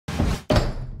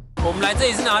我们来这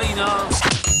里是哪里呢？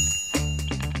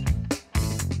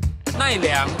奈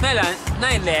良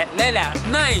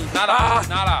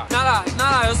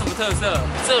有什么特色？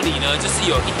这里呢，就是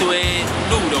有一堆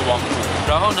鹿的王国，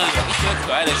然后呢，有一堆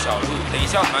可爱的小鹿。等一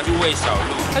下，我们要去喂小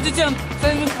鹿。他就这样在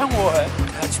那边看我哎。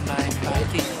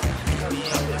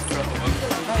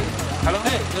Hello，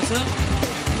 嘿，有车。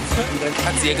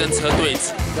他直接跟车对峙，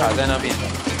卡在那边。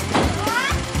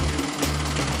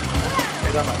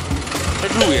没干嘛？这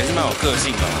鹿也是蛮有个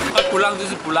性的，他不让就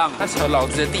是不让，他抢老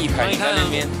子的地盘。你看那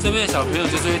边，这边的小朋友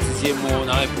就是会直接摸，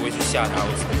然后也不会去吓他或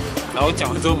什么。然后我讲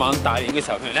完之后，马上打脸一个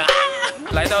小朋友。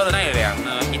来到了奈良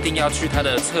呢，一定要去他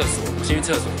的厕所。先去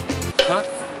厕所啊？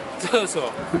厕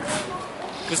所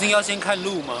不是应该要先看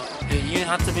鹿吗？对，因为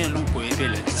他这边的鹿不会被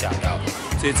人吓到，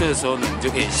所以这个时候呢，你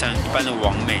就可以像一般的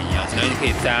网美一样，然后你可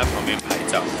以在他旁边拍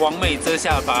照。网美遮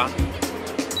下巴。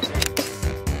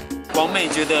王美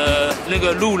觉得那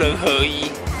个路人合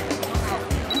一，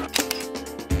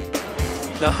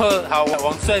然后好，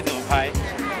王帅怎么拍？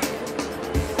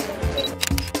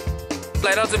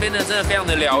来到这边呢，真的非常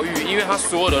的疗愈，因为他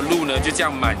所有的路呢就这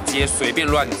样满街随便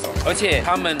乱走，而且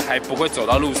他们还不会走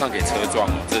到路上给车撞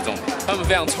哦，这是重点。他们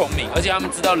非常聪明，而且他们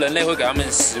知道人类会给他们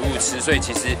食物吃，所以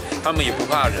其实他们也不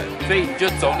怕人，所以你就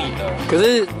走你的。可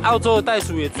是澳洲的袋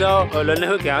鼠也知道人类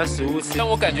会给它食物吃，但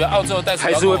我感觉澳洲的袋鼠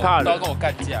还是会怕人，都要跟我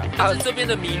干架。但是这边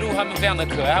的麋鹿他们非常的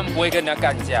可爱，他们不会跟人家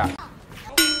干架。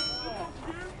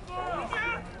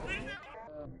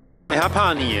他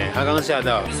怕你耶，他刚刚吓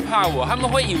到，就是怕我。他们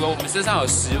会以为我们身上有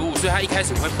食物，所以他一开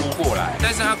始会扑过来。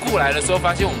但是他过来的时候，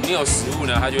发现我们没有食物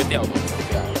呢，他就会掉头走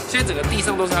掉。现在整个地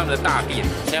上都是他们的大便，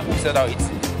现在物色到一只，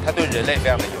他对人类非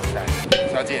常的友善。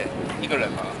小姐，一个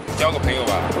人吗？交个朋友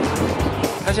吧。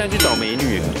他现在去找美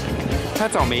女了。他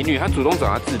找美女，他主动找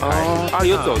她自拍，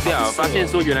又走掉，发现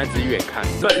说原来只是远看，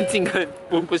不然近看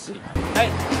不行。嗨，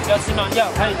要吃吗？要，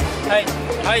嗨，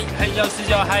要吃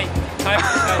就要嗨。他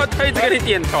一直跟你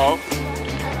点头，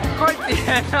快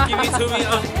点啊！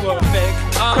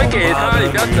快给他，你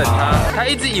不要整他。他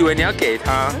一直以为你要给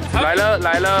他。来了。不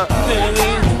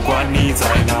管你在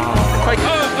哪，快！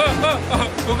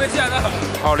我被吓到。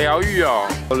好疗愈哦。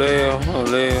好累哦。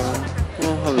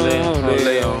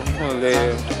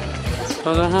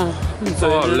他说：“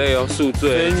我好累哦，宿醉。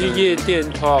昨天去夜店，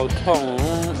头好痛哦。”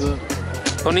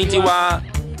こんにちは。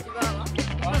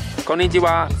こんにち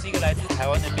は。是一个来自台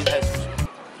湾的变态叔叔。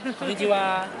こんにち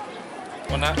は。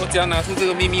我只要拿出这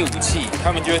个秘密武器，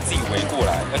他们就会自己围过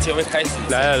来，而且会开始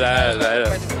来了。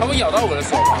他会咬到我的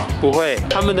手吗？不会，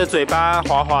他们的嘴巴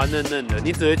滑滑嫩嫩的，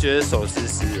你只会觉得手湿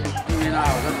湿的。没啦，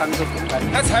我在当个滚蛋。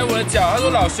他踩我的脚，他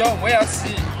说：“老兄，我也要吃。”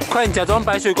快点假装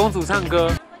白雪公主唱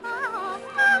歌。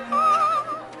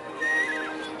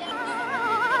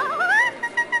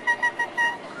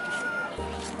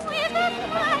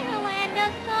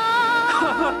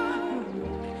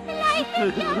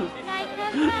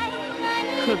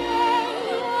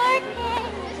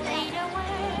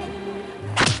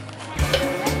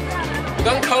我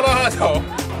刚敲到他的头。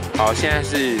好，现在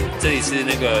这里是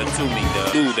那个著名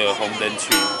的鹿的红灯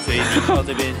区，所以你到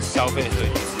这边消费，所以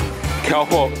就是挑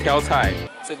货挑菜。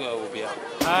这个我不要。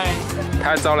嗨，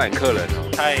他招揽客人哦。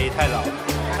太老了。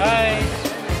嗨，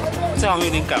这好像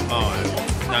有点感冒哎。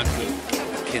那个，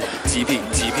天啊，极品。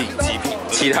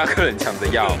其他客人抢着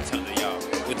要。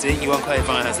我直接1万块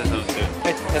放在他身上就对了。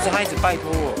可是他一直拜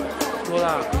托我，多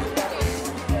啦。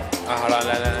好了，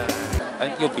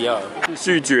来，又不要了，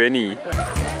拒绝你。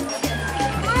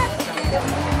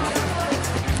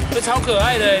这超可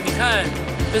爱的，你看，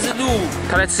这是鹿，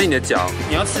它在吃你的脚。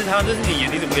你要吃它，这是你，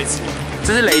你怎么可以吃？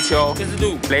这是雷丘，这是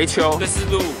鹿，雷丘，这是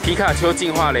鹿，皮卡丘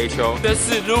进化雷丘，这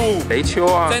是鹿，雷丘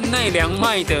啊，在奈良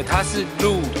卖的，它是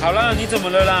鹿。好了，你怎么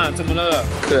了啦？怎么了？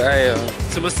可爱啊！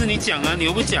什么事你讲啊？你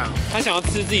又不讲，他想要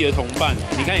吃自己的同伴。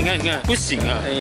你看，不行啊！